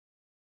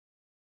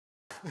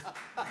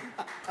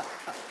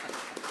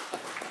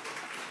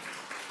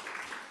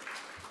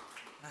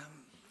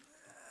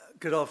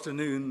Good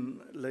afternoon,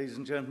 ladies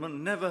and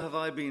gentlemen. Never have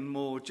I been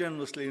more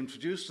generously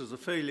introduced as a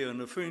failure and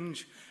a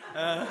fringe,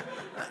 and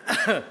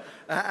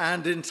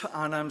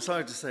I'm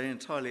sorry to say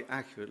entirely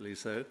accurately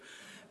so.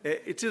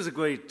 It is a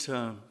great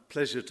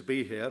pleasure to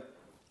be here.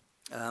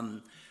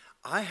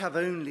 I have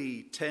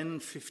only 10,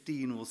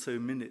 15 or so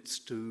minutes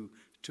to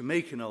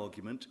make an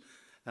argument,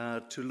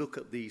 to look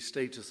at the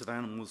status of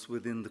animals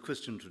within the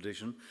Christian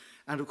tradition,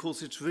 and of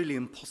course it's really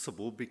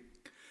impossible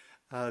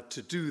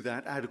to do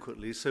that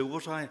adequately. So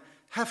what I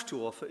have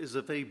to offer is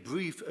a very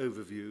brief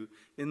overview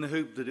in the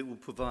hope that it will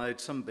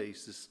provide some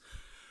basis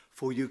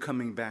for you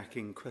coming back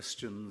in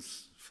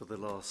questions for the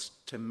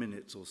last 10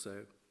 minutes or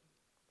so.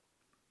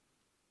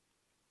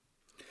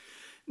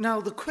 Now,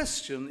 the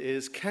question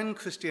is, can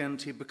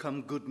Christianity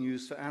become good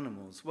news for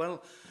animals?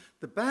 Well,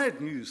 the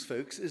bad news,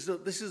 folks, is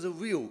that this is a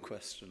real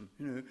question.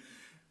 You know,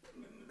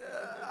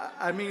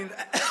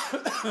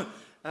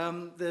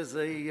 there's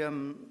a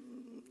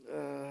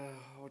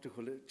what do you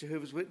call it?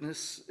 Jehovah's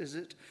Witness, is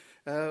it?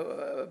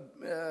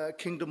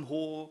 Kingdom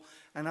Hall,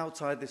 and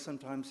outside they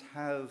sometimes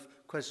have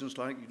questions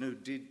like, you know,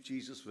 did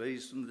Jesus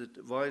rise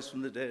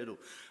from the dead, or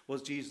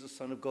was Jesus the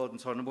Son of God, and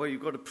so on. Well,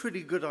 you've got a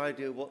pretty good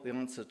idea what the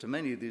answer to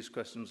many of these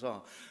questions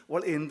are.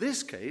 Well, in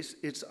this case,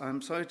 it's,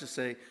 I'm sorry to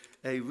say,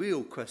 a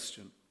real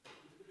question,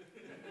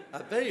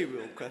 a very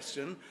real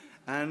question,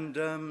 and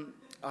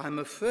I'm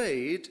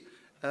afraid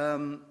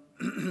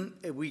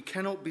we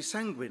cannot be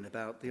sanguine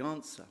about the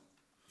answer.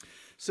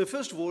 So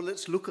first of all,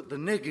 let's look at the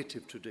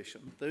negative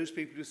tradition. Those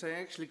people who say,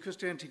 actually,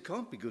 Christianity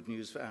can't be good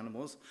news for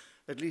animals,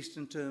 at least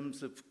in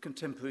terms of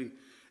contemporary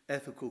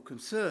ethical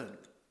concern.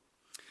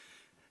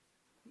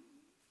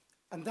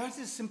 And that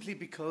is simply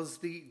because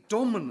the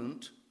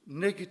dominant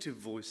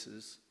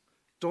voices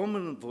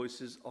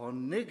are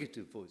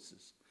negative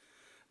voices.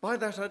 By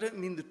that, I don't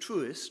mean the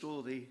truest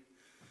or the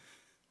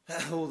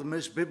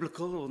most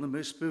biblical or the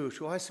most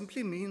spiritual. I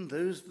simply mean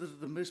those that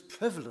are the most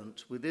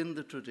prevalent within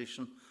the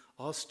tradition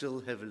are still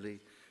heavily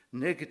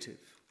negative.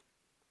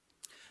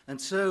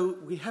 And so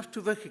we have to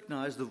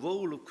recognize the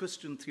role of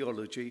Christian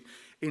theology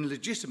in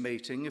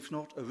legitimating, if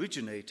not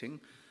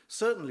originating,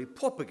 certainly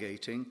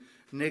propagating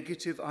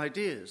negative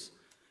ideas.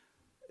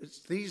 It's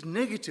these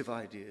negative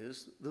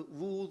ideas that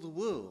rule the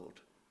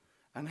world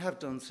and have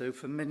done so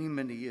for many,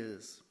 many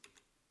years.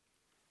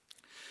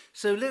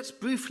 So let's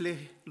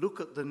briefly look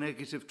at the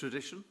negative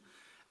tradition.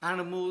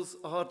 Animals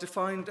are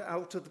defined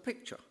out of the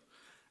picture.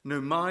 No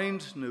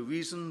mind, no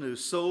reason, no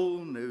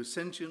soul, no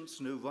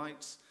sentience, no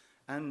rights,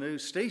 and no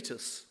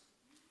status.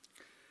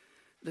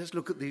 Let's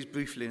look at these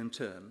briefly in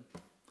turn.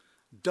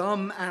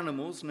 Dumb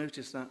animals,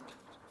 notice that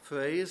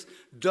phrase,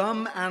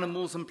 dumb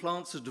animals and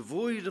plants are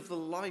devoid of the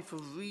life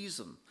of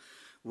reason,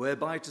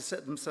 whereby to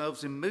set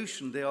themselves in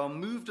motion they are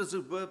moved as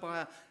it were by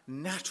a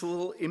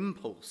natural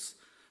impulse,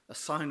 a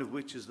sign of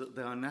which is that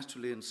they are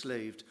naturally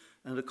enslaved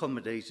and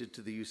accommodated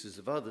to the uses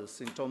of others.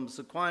 St. Thomas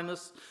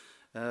Aquinas,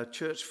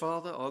 church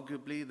father,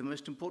 arguably the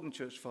most important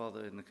church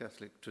father in the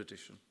Catholic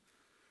tradition.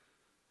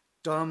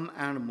 Dumb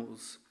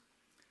animals,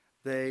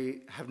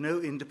 they have no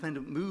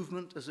independent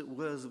movement, as it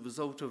were, as a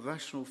result of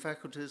rational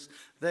faculties.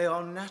 They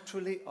are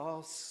naturally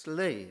our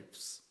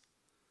slaves.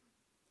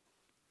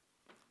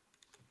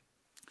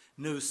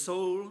 No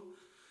soul,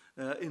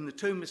 in the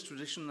Thomist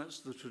tradition, that's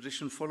the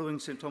tradition following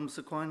St. Thomas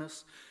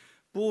Aquinas.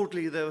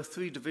 Broadly, there are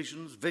three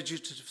divisions: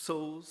 vegetative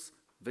souls,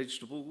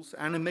 vegetables,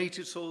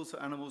 animated souls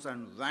for animals,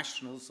 and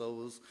rational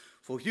souls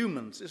for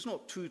humans. It's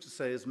not true to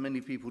say, as many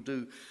people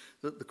do,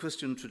 that the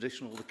Christian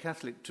tradition or the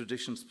Catholic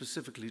tradition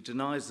specifically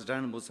denies that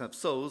animals have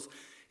souls.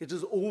 It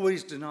has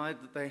always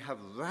denied that they have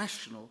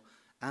rational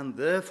and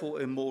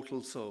therefore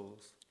immortal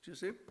souls. Do you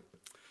see?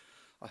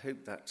 I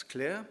hope that's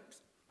clear.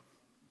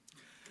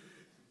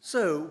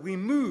 So we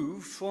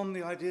move from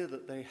the idea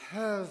that they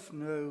have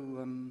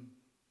no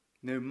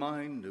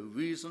mind, no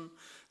reason,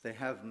 they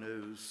have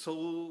no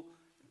soul,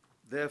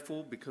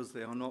 therefore, because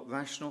they are not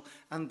rational,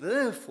 and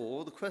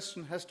therefore the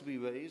question has to be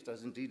raised,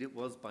 as indeed it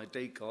was by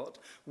Descartes,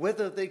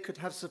 whether they could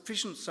have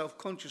sufficient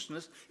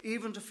self-consciousness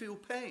even to feel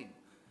pain.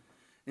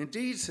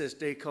 Indeed, says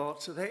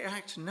Descartes, they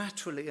act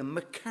naturally and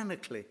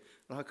mechanically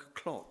like a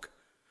clock.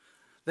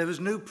 There is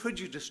no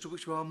prejudice to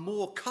which we are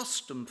more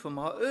accustomed from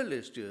our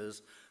earliest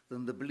years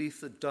than the belief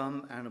that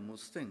dumb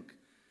animals think.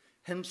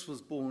 Hence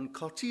was born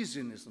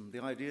Cartesianism,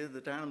 the idea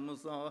that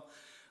animals are,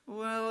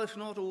 well, if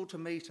not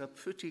automata,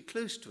 pretty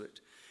close to it.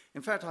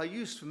 In fact, I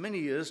used for many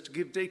years to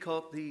give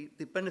Descartes the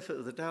benefit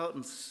of the doubt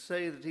and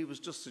say that he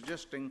was just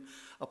suggesting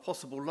a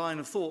possible line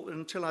of thought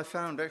until I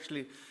found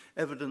actually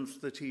evidence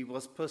that he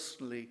was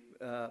personally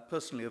a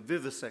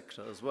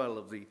vivisector as well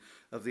of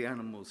the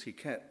animals he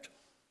kept.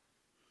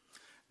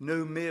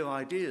 No mere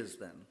ideas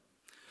then.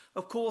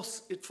 Of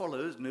course, it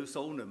follows, no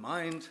soul, no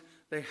mind,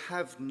 they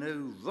have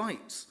no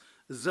rights.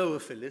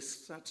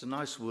 Zoophilists, that's a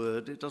nice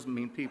word, it doesn't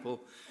mean people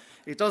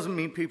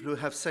who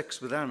have sex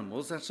with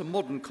animals. That's a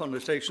modern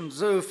connotation.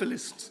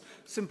 Zoophilists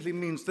simply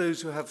means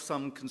those who have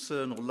some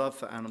concern or love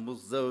for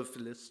animals,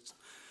 zoophilists.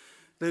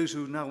 Those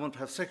who now want to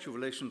have sexual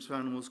relations with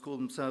animals call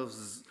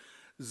themselves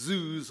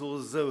zoos or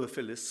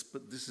zoophilists,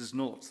 but this is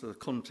not the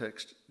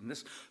context in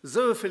this.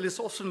 Zoophilists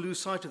often lose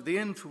sight of the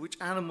end for which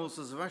animals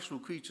as rational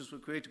creatures were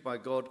created by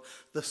God,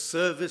 the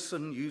service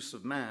and use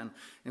of man.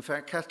 In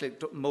fact,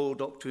 Catholic moral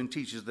doctrine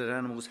teaches that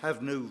animals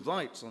have no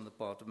rights on the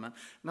part of man.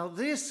 Now,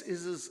 this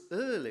is as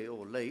early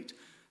or late,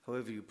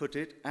 however you put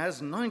it,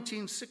 as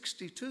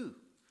 1962.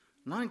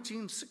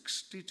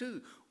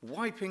 1962,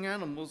 wiping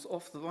animals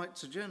off the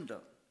rights agenda,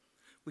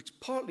 which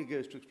partly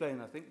goes to explain,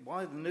 I think,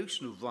 why the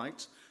notion of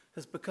rights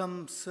has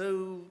become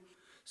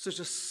such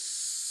a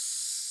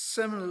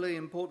seminally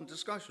important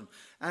discussion,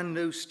 and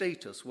no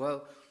status.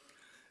 Well,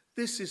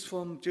 this is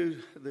from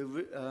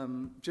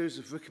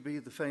Joseph Rickaby,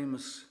 the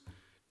famous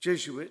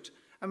Jesuit.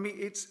 I mean,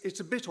 it's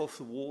a bit off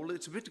the wall,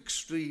 it's a bit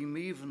extreme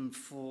even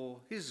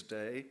for his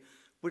day,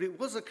 but it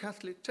was a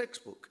Catholic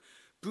textbook.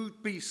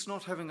 Brute beasts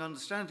not having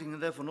understanding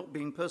and therefore not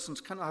being persons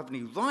cannot have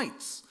any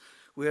rights.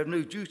 We have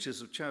no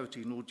duties of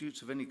charity nor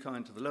duties of any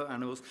kind to the lower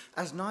animals,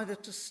 as neither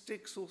to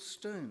sticks or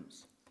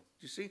stones.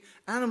 You see,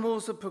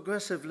 animals are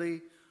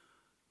progressively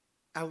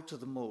out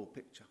of the moral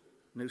picture.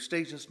 No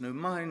status, no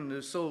mind,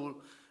 no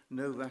soul,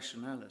 no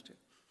rationality.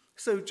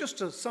 So just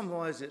to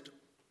summarize it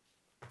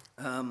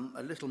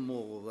a little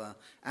more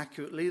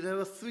accurately, there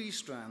are three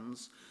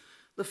strands.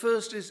 The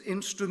first is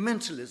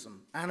instrumentalism.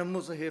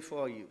 Animals are here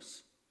for our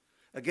use.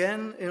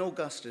 Again, in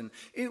Augustine,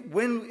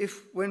 when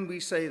we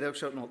say thou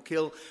shalt not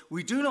kill,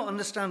 we do not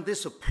understand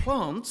this of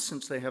plants,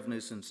 since they have no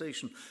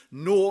sensation,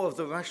 nor of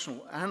the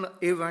rational and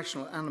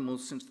irrational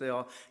animals, since they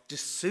are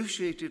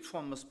dissociated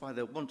from us by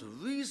their want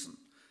of reason,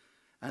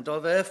 and are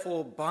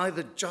therefore, by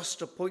the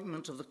just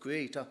appointment of the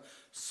Creator,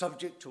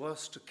 subject to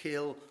us to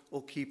kill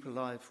or keep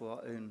alive for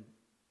our own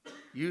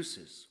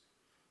uses.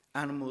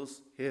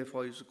 Animals, here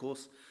for use, of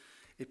course,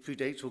 it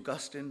predates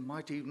Augustine,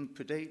 might even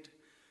predate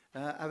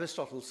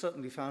Aristotle,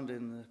 certainly found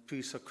in the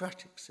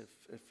pre-Socratics,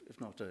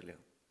 if not earlier.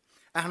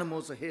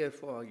 Animals are here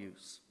for our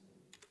use.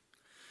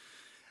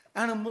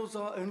 Animals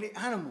are only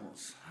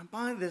animals. And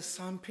by this,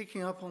 I'm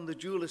picking up on the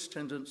dualist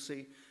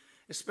tendency,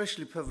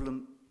 especially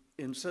prevalent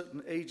in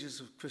certain ages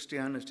of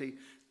Christianity,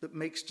 that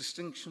makes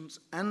distinctions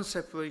and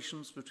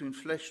separations between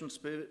flesh and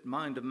spirit,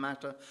 mind and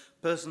matter,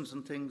 persons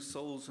and things,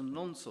 souls and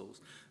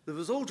non-souls. The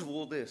result of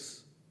all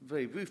this,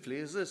 very briefly,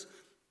 is this: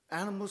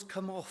 animals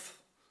come off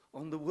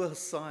on the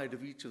worst side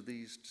of each of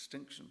these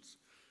distinctions.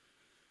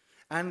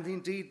 And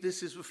indeed,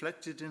 this is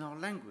reflected in our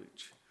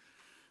language.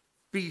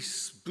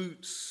 Beasts,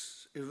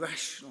 brutes,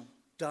 irrational,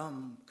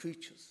 dumb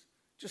creatures.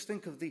 Just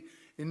think of the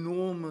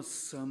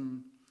enormous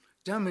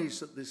damage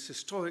that this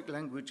historic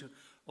language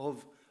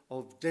of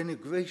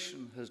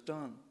denigration has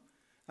done.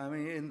 I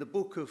mean, in the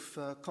Book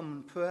of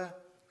Common Prayer,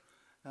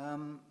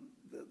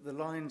 the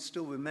lines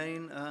still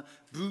remain,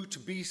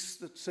 brute beasts,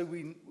 that so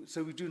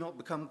we do not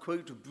become,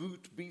 quote, a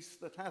brute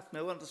beast that hath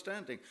no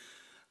understanding.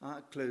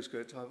 Close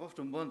quote. I've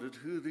often wondered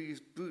who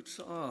these brutes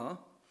are.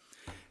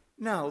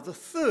 Now, the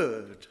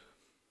third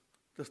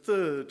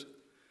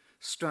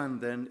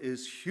strand then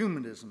is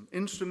humanism,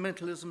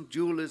 instrumentalism,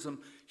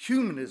 dualism,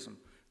 humanism,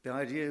 the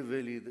idea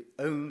really that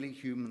only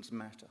humans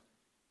matter.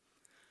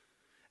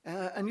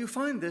 And you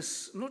find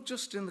this not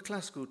just in the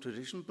classical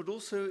tradition, but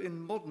also in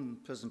modern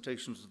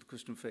presentations of the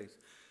Christian faith.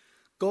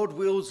 God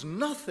wills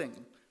nothing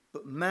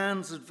but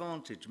man's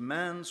advantage,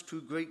 man's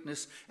true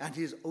greatness, and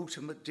his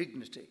ultimate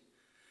dignity.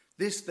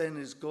 This, then,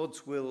 is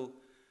God's will,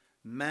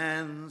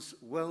 man's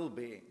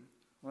well-being.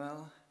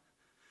 Well,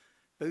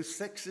 both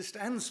sexist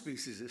and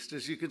speciesist,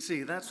 as you can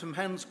see. That's from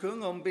Hans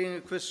Kung on being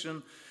a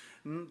Christian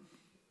in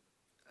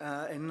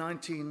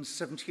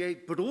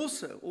 1978, but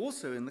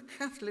also in the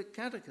Catholic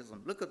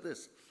Catechism. Look at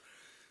this.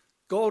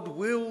 God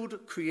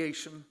willed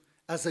creation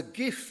as a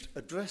gift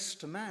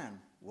addressed to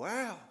man.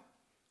 Wow.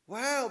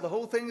 Wow, the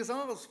whole thing is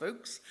ours,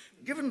 folks.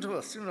 Given to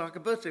us, like a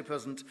birthday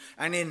present.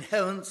 An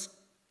inheritance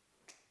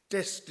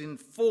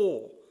destined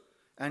for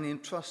and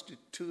entrusted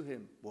to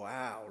him.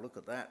 Wow, look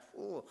at that.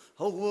 Oh,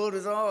 whole world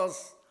is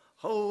ours.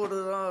 Whole world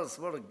is ours.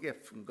 What a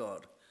gift from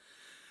God.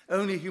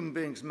 Only human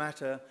beings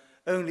matter.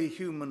 Only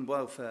human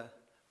welfare.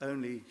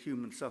 Only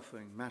human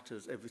suffering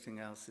matters. Everything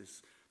else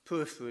is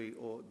periphery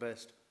or, at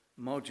best,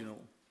 marginal.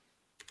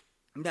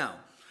 Now,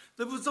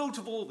 the result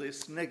of all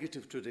this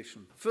negative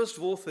tradition, first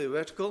of all,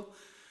 theoretical.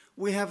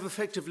 We have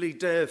effectively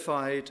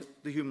deified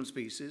the human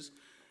species.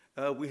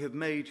 We have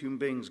made human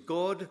beings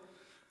God.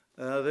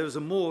 There is a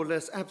more or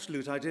less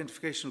absolute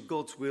identification of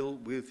God's will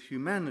with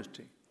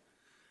humanity.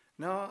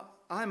 Now,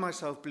 I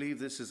myself believe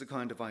this is a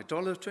kind of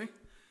idolatry.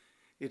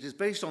 It is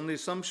based on the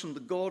assumption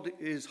that God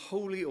is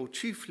wholly or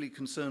chiefly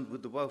concerned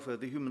with the welfare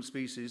of the human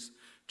species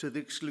to the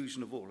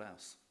exclusion of all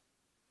else.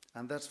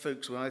 And that's,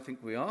 folks, where I think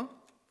we are.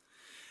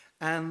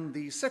 And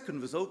the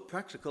second result,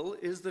 practical,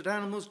 is that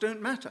animals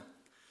don't matter.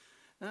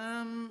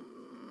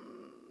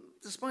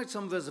 Despite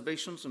some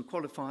reservations and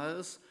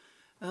qualifiers,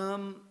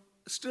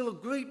 still a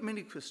great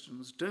many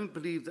Christians don't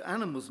believe that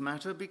animals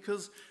matter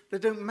because they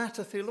don't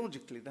matter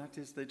theologically. That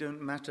is, they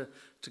don't matter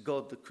to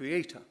God the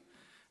Creator.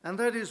 And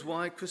that is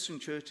why Christian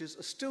churches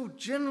are still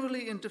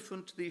generally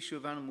indifferent to the issue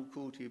of animal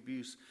cruelty,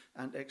 abuse,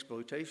 and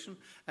exploitation.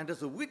 And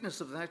as a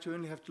witness of that, you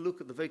only have to look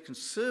at the very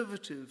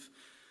conservative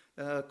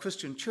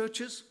Christian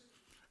churches,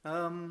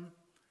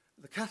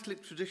 the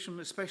Catholic tradition,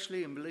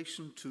 especially in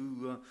relation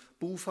to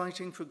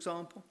bullfighting, for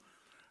example,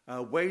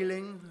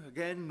 whaling,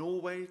 again,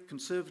 Norway,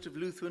 conservative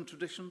Lutheran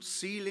tradition,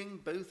 sealing,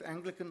 both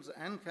Anglicans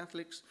and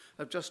Catholics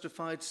have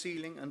justified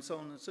sealing, and so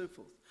on and so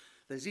forth.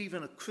 There's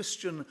even a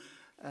Christian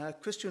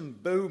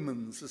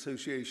Bowmen's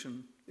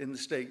Association in the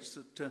States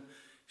that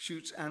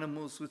shoots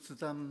animals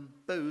with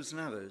bows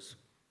and arrows.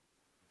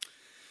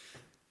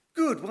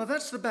 Good, well,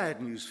 that's the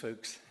bad news,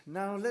 folks.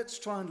 Now let's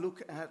try and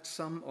look at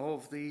some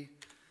of the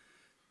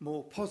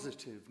more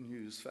positive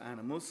news for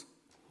animals.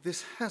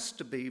 This has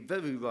to be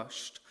very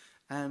rushed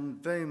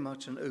and very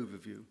much an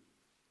overview.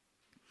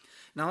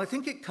 Now, I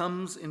think it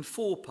comes in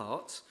 4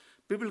 parts: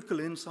 biblical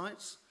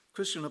insights,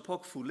 Christian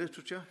apocryphal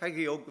literature,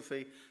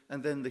 hagiography,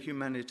 and then the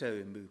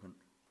humanitarian movement.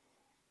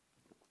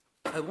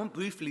 I want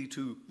briefly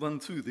to run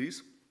through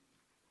these.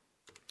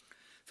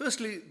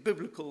 Firstly,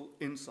 biblical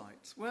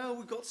insights. Well,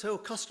 we got so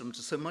accustomed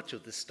to so much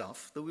of this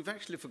stuff that we've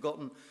actually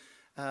forgotten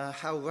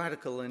how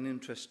radical and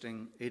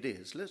interesting it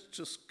is. Let's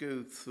just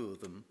go through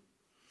them.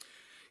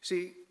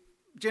 See,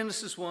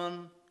 Genesis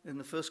 1, in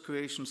the first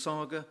creation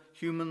saga,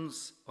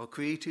 humans are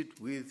created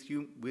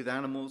with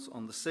animals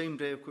on the same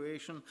day of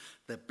creation.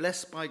 They're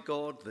blessed by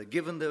God. They're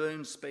given their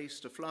own space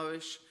to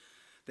flourish.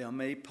 They are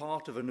made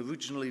part of an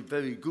originally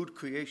very good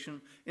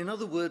creation. In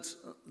other words,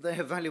 they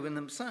have value in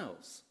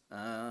themselves.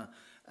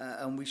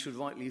 And we should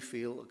rightly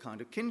feel a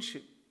kind of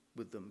kinship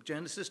with them.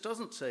 Genesis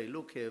doesn't say,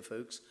 look here,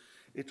 folks,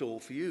 it's all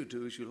for you,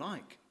 do as you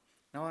like.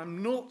 Now,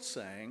 I'm not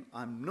saying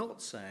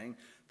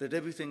that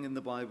everything in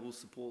the Bible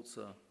supports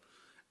an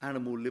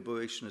animal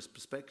liberationist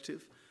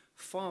perspective.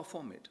 Far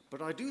from it.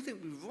 But I do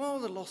think we've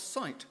rather lost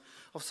sight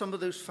of some of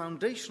those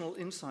foundational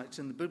insights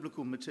in the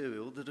biblical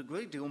material that are a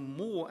great deal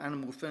more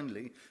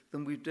animal-friendly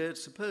than we dared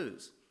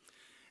suppose.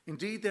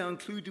 Indeed, they are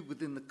included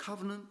within the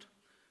covenant.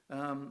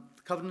 The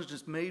covenant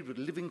is made with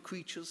living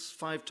creatures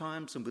 5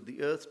 times and with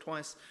the earth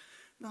twice.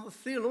 Now, the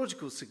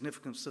theological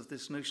significance of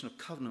this notion of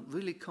covenant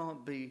really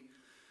can't be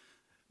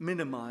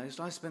minimized.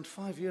 I spent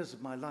 5 years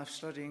of my life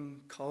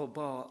studying Karl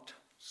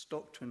Barth's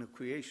doctrine of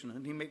creation,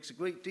 and he makes a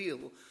great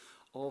deal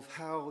of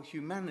how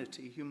human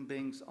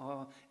beings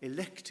are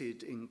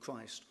elected in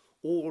Christ.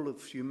 All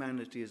of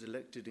humanity is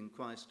elected in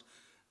Christ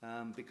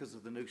because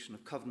of the notion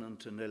of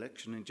covenant and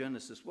election in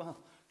Genesis.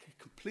 Well, it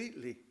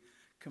completely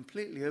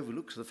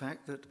overlooks the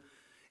fact that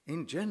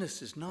in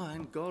Genesis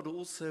 9, God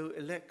also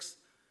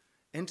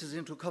enters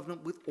into a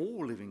covenant with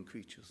all living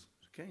creatures,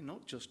 okay,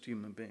 not just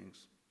human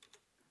beings.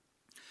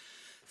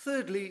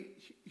 Thirdly,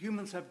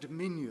 humans have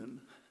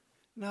dominion.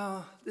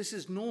 Now, this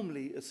is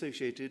normally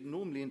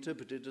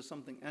interpreted as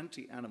something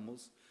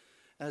anti-animals,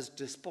 as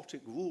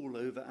despotic rule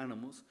over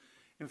animals.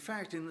 In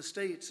fact, in the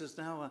States, there's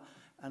now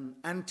an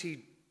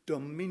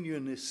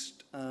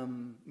anti-dominionist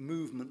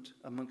movement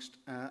amongst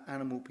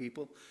animal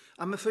people.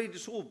 I'm afraid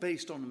it's all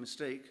based on a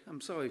mistake. I'm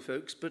sorry,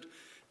 folks, but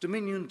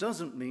dominion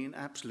doesn't mean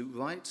absolute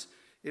rights.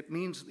 It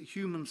means that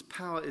humans'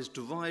 power is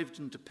derived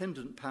and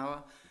dependent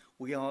power.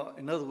 We are,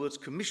 in other words,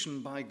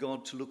 commissioned by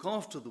God to look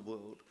after the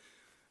world.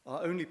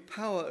 Our only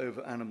power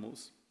over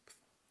animals,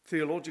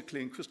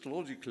 theologically and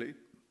Christologically,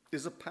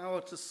 is a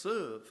power to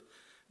serve.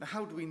 Now,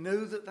 how do we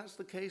know that that's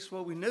the case?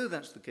 Well, we know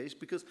that's the case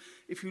because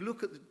if you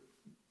look at the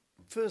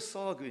first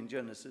saga in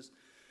Genesis,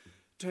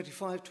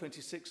 25,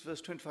 26,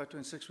 verse 25,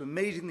 26, we're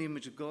made in the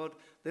image of God,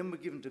 then we're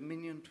given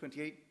dominion,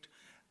 28,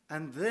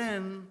 and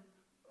then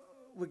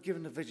we're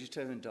given a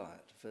vegetarian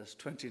diet, verse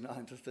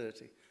 29 to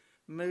 30.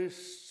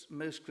 Most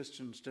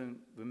Christians don't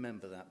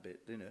remember that bit,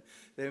 you know.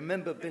 They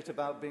remember a bit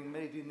about being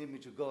made in the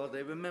image of God.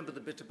 They remember the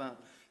bit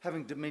about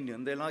having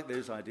dominion. They like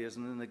those ideas,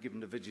 and then they're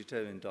given a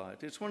vegetarian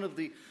diet. It's one of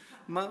the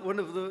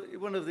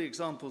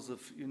examples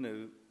of, you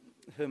know,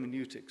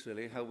 hermeneutics,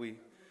 really, how we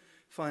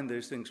find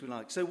those things we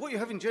like. So what you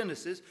have in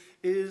Genesis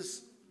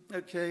is,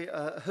 okay,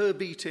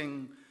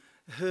 herb-eating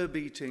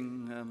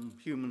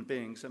human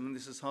beings. I mean,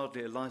 this is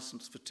hardly a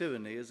license for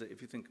tyranny, is it,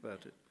 if you think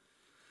about it?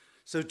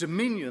 So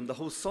dominion, the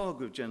whole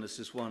saga of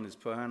Genesis 1 is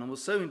per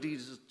animals. So indeed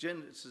is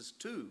Genesis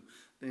 2.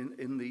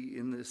 In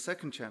the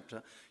second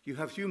chapter, you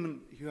have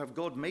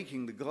God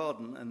making the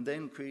garden and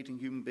then creating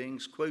human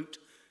beings, quote,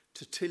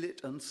 to till it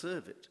and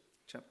serve it.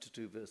 Chapter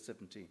 2, verse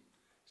 17.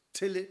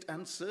 Till it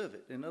and serve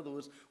it. In other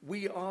words,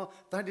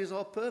 that is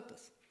our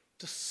purpose,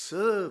 to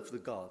serve the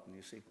garden,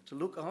 you see, to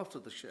look after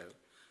the show.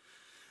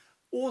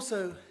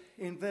 Also,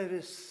 in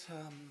various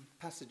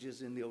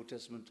passages in the Old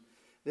Testament,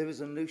 there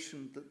is a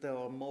notion that there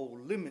are moral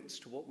limits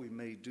to what we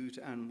may do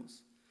to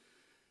animals.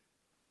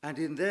 And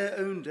in their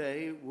own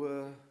day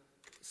were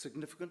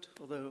significant,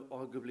 although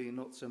arguably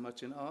not so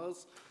much in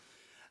ours.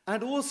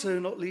 And also,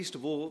 not least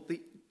of all,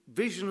 the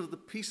vision of the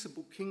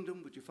peaceable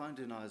kingdom, which you find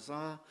in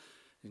Isaiah,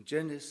 in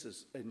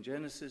Genesis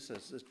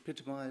as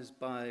epitomized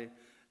by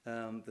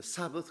the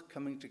Sabbath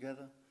coming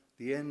together,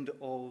 the end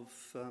of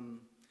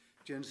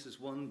Genesis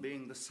 1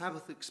 being the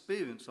Sabbath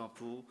experience,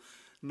 after all,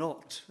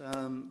 not,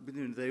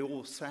 they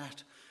all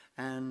sat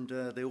and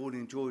they all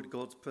enjoyed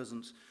God's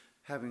presence,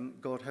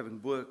 God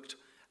having worked,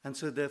 and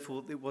so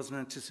therefore it was an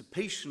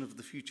anticipation of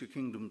the future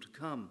kingdom to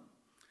come.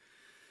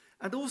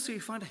 And also you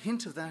find a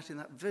hint of that in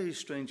that very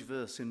strange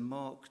verse in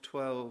Mark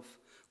 12,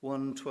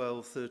 1,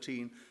 12,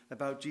 13,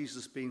 about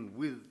Jesus being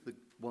with the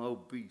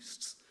wild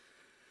beasts.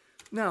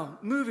 Now,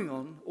 moving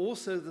on,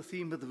 also the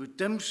theme of the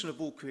redemption of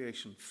all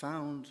creation,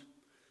 found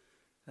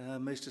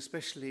most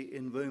especially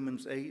in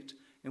Romans 8,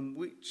 in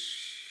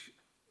which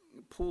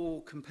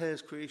Paul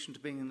compares creation to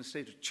being in a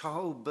state of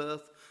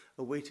childbirth,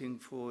 awaiting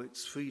for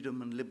its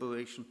freedom and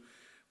liberation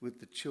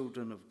with the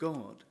children of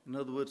God. In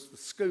other words, the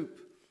scope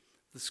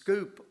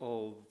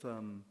of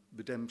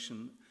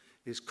redemption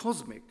is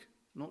cosmic.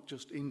 Not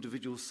just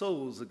individual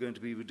souls are going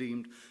to be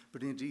redeemed,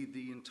 but indeed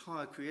the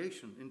entire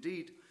creation.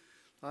 Indeed,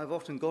 I've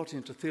often got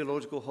into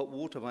theological hot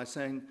water by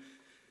saying,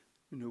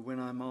 when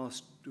I'm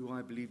asked, do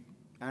I believe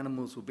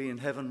animals will be in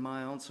heaven,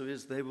 my answer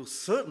is they will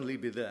certainly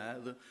be there.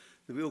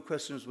 The real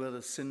question is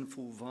whether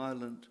sinful,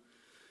 violent,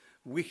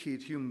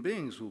 wicked human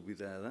beings will be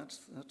there.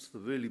 That's the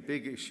really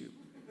big issue.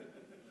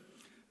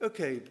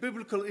 Okay,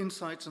 biblical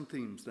insights and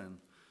themes then.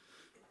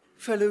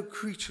 Fellow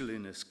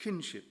creatureliness,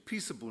 kinship,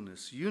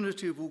 peaceableness,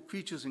 unity of all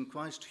creatures in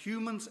Christ,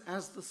 humans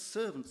as the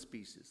servant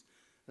species.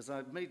 As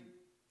I've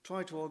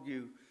tried to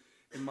argue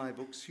in my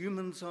books,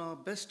 humans are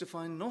best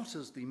defined not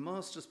as the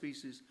master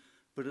species,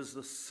 but as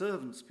the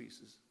servant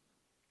species.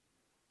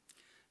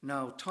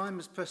 Now, time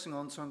is pressing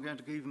on, so I'm going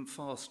to go even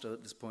faster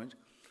at this point.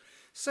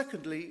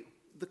 Secondly,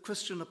 the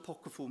Christian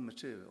apocryphal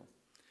material.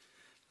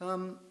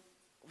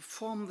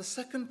 From the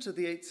 2nd to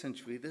the 8th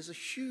century, there's a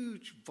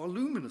huge,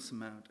 voluminous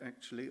amount,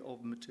 actually,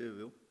 of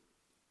material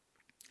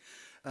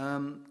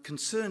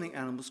concerning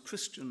animals,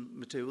 Christian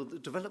material,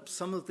 that develops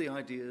some of the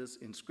ideas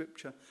in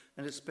Scripture,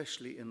 and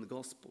especially in the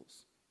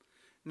Gospels.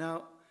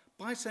 Now,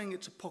 by saying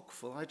it's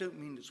apocryphal, I don't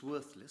mean it's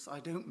worthless. I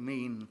don't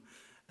mean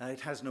it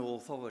has no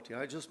authority.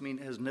 I just mean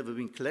it has never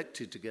been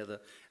collected together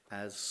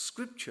as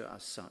Scripture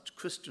as such,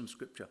 Christian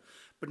Scripture.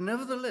 But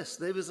nevertheless,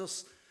 there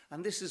is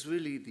and this is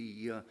really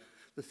the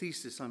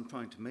thesis I'm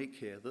trying to make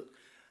here, that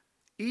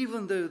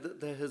even though that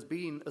there has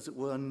been, as it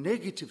were, a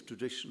negative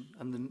tradition,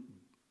 and the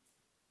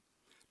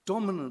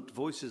dominant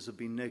voices have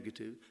been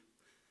negative,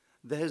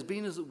 there has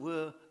been, as it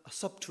were, a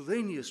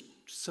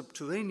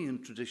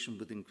subterranean tradition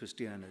within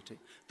Christianity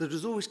that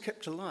has always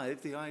kept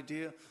alive the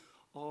idea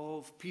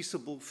of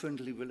peaceable,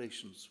 friendly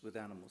relations with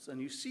animals.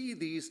 And you see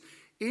these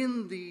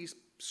in these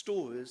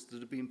stories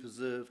that have been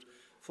preserved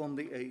from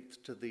the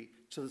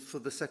 8th for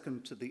the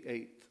 2nd to the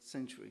 8th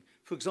century.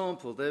 For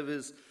example, there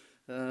is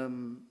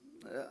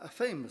a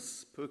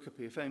famous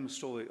pericope, a famous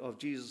story of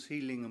Jesus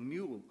healing a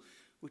mule,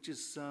 which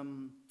is,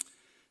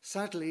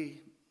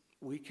 sadly,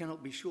 we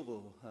cannot be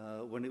sure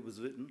when it was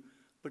written,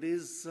 but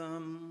is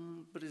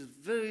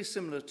very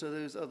similar to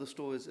those other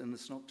stories in the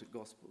Synoptic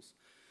Gospels.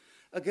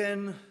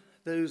 Again,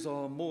 those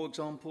are more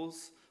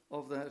examples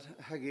of that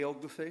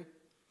hagiography.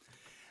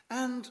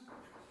 And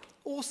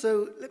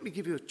also, let me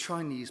give you a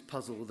Chinese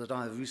puzzle that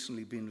I've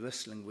recently been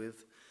wrestling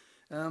with.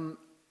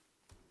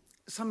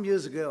 Some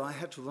years ago, I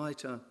had to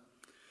write an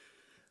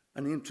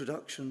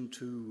introduction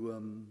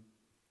to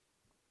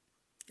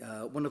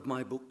one of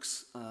my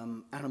books,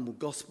 Animal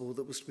Gospel,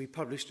 that was to be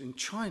published in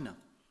China.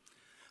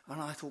 And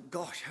I thought,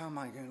 gosh,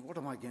 what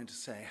am I going to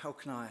say? How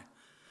can I,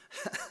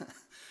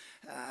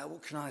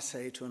 what can I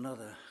say to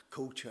another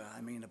culture?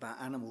 About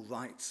animal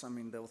rights.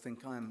 They'll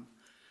think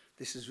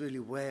this is really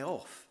way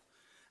off.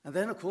 And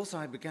then, of course,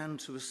 I began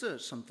to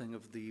research something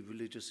of the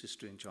religious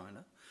history in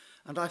China,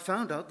 and I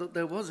found out that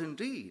there was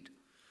indeed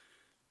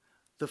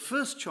the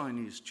first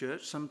Chinese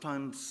church,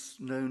 sometimes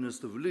known as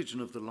the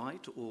Religion of the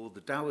Light or the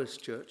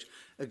Taoist Church,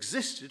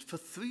 existed for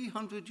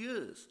 300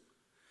 years.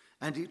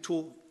 And it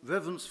taught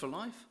reverence for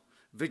life,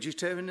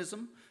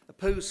 vegetarianism,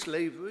 opposed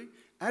slavery,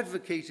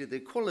 advocated the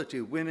equality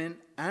of women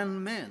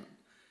and men.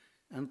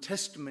 And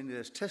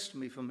there's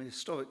testimony from a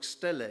historic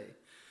stele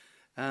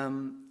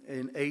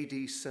in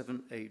AD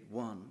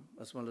 781,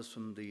 as well as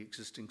from the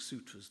existing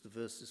sutras, the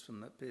verses from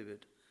that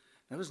period.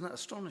 Now, isn't that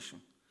astonishing?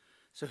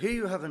 So here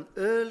you have an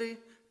early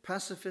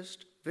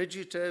pacifist,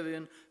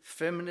 vegetarian,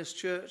 feminist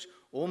church.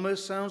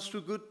 Almost sounds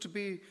too good to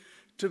be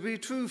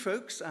true,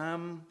 folks.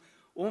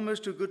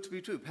 Almost too good to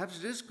be true. Perhaps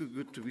it is too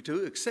good to be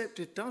true, except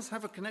it does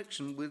have a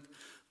connection with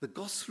the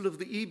Gospel of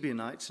the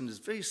Ebionites and is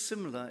very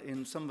similar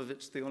in some of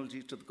its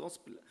theology to the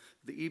Gospel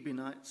of the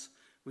Ebionites,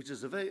 which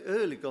is a very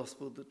early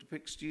gospel that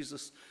depicts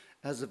Jesus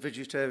as a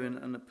vegetarian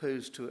and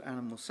opposed to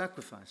animal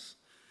sacrifice.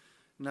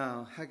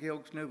 Now,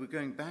 hagiography, no, we're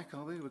going back,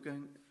 are we?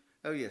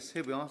 Oh yes,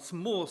 here we are.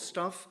 Some more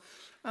stuff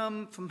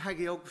from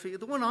hagiography.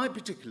 The one I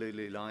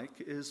particularly like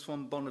is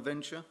from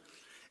Bonaventure.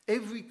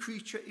 Every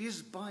creature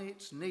is by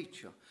its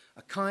nature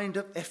a kind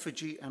of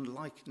effigy and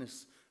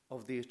likeness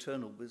of the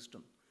eternal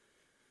wisdom.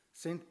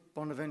 St.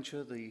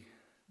 Bonaventure, the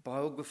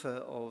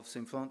biographer of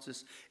St.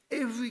 Francis,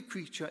 every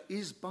creature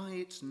is by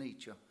its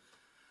nature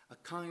a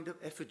kind of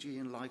effigy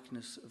and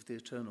likeness of the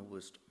eternal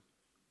wisdom.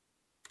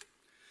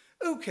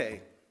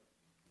 Okay,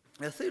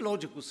 The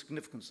theological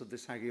significance of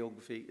this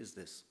hagiography is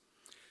this.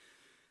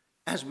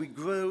 As we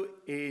grow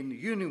in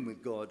union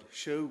with God,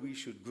 we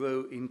should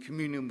grow in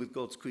communion with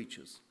God's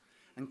creatures.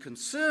 And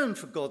concern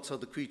for God's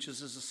other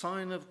creatures is a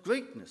sign of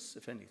greatness,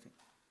 if anything.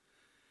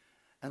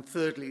 And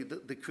thirdly,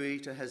 that the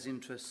Creator has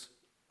interests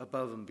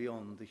above and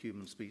beyond the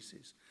human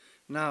species.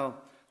 Now,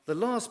 the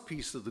last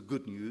piece of the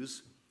good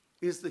news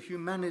is the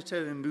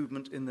humanitarian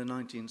movement in the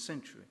 19th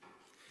century.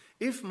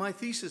 If my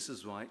thesis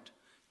is right,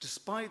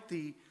 despite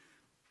the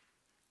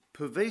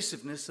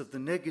pervasiveness of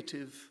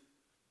the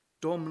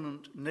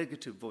dominant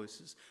negative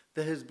voices,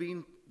 there have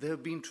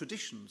been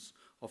traditions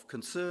of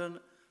concern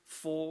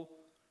for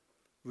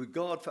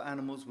regard for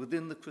animals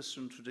within the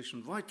Christian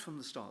tradition right from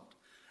the start.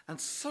 And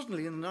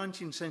suddenly in the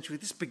 19th century,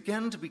 this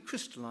began to be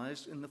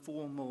crystallized in the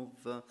form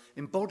of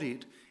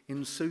embodied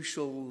in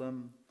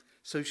social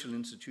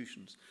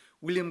institutions.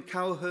 William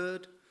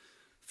Cowherd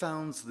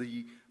founds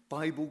the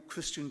Bible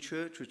Christian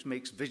Church, which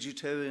makes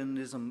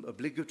vegetarianism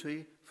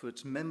obligatory for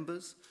its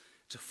members.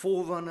 It's a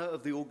forerunner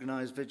of the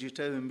organized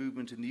vegetarian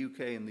movement in the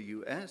UK and the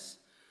US.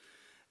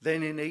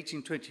 Then in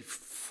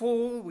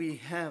 1824, we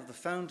have the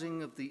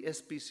founding of the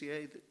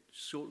SPCA,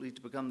 shortly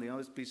to become the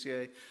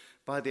RSPCA,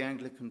 by the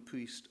Anglican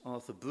priest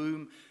Arthur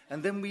Broome.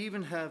 And then we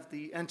even have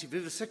the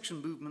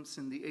anti-vivisection movements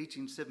in the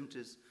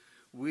 1870s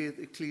with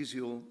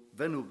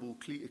venerable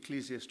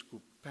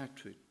ecclesiastical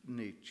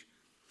patronage.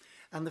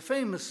 And the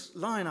famous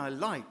line I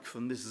like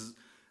from this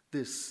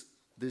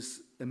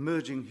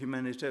emerging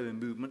humanitarian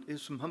movement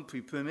is from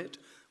Humphrey Primmet,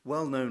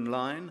 well-known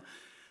line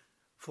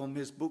from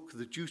his book,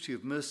 The Duty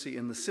of Mercy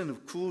and the Sin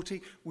of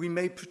Cruelty. We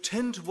may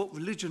pretend to what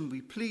religion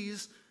we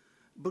please,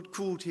 but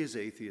cruelty is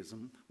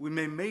atheism. We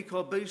may make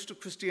our boast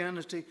of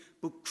Christianity,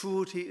 but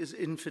cruelty is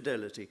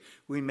infidelity.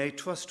 We may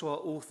trust to our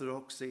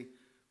orthodoxy,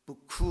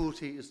 but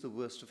cruelty is the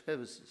worst of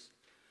heresies.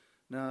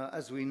 Now,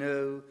 as we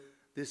know,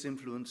 this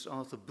influenced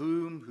Arthur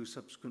Broome, who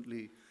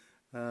subsequently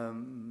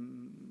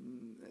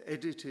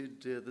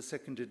edited the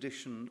second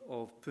edition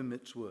of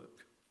Primmet's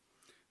work.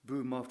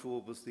 Broome, after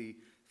all, was the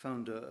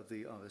founder of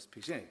the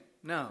RSPCA.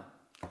 Now,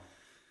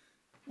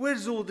 where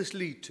does all this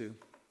lead to?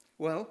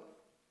 Well,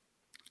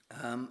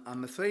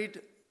 I'm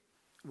afraid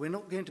we're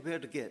not going to be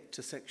able to get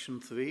to section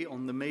 3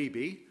 on the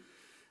maybe,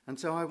 and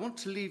so I want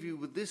to leave you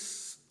with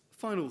this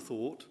final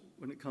thought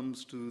when it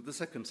comes to the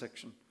second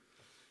section.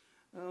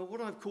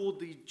 What I've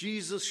called the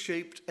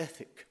Jesus-shaped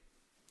ethic.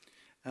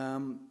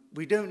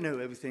 We don't know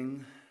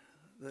everything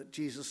that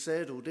Jesus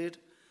said or did,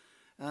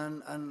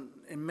 and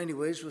in many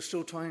ways we're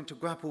still trying to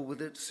grapple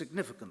with its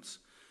significance.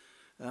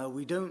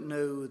 We don't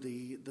know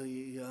the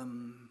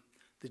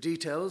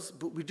details,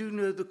 but we do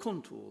know the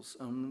contours,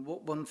 and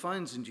what one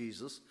finds in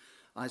Jesus,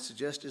 I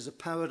suggest, is a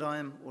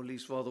paradigm, or at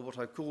least rather what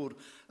I called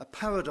a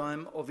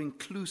paradigm of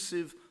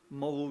inclusive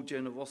moral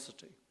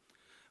generosity.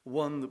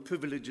 One that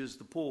privileges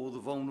the poor, the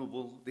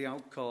vulnerable, the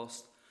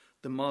outcast,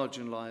 the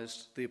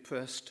marginalized, the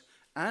oppressed,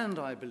 and,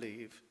 I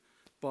believe,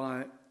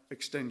 by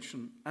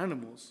extension,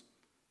 animals.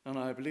 And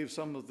I believe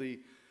some of the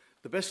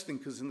best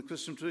thinkers in the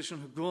Christian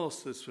tradition have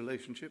grasped this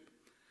relationship.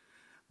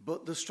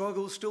 But the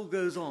struggle still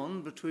goes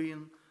on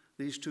between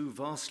these two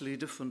vastly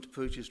different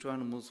approaches to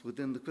animals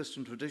within the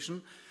Christian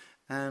tradition,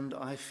 and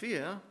I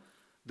fear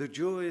the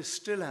jury is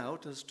still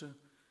out as to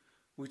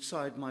which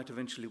side might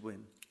eventually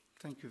win.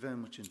 Thank you very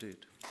much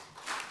indeed.